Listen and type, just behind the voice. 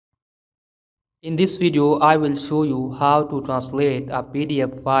In this video, I will show you how to translate a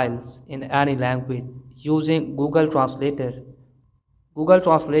PDF files in any language using Google Translator. Google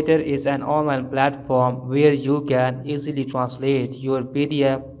Translator is an online platform where you can easily translate your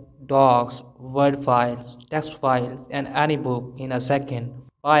PDF, docs, Word files, text files, and any book in a second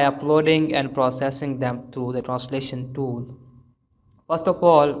by uploading and processing them through the translation tool. First of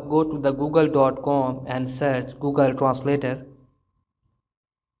all, go to the google.com and search Google Translator.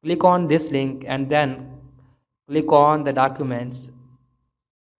 Click on this link and then click on the documents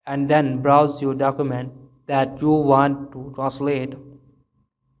and then browse your document that you want to translate.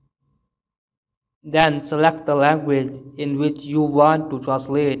 Then select the language in which you want to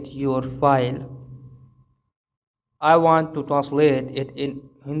translate your file. I want to translate it in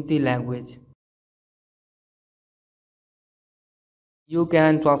Hindi language. You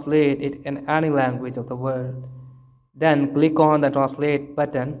can translate it in any language of the world. Then click on the translate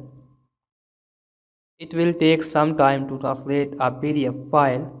button. It will take some time to translate a PDF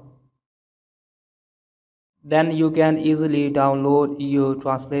file. Then you can easily download your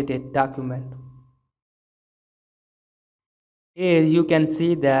translated document. Here you can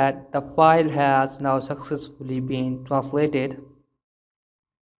see that the file has now successfully been translated.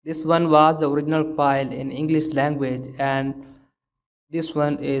 This one was the original file in English language and this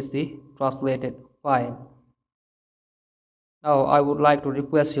one is the translated file. Now I would like to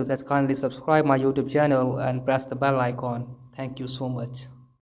request you that kindly subscribe my YouTube channel and press the bell icon. Thank you so much.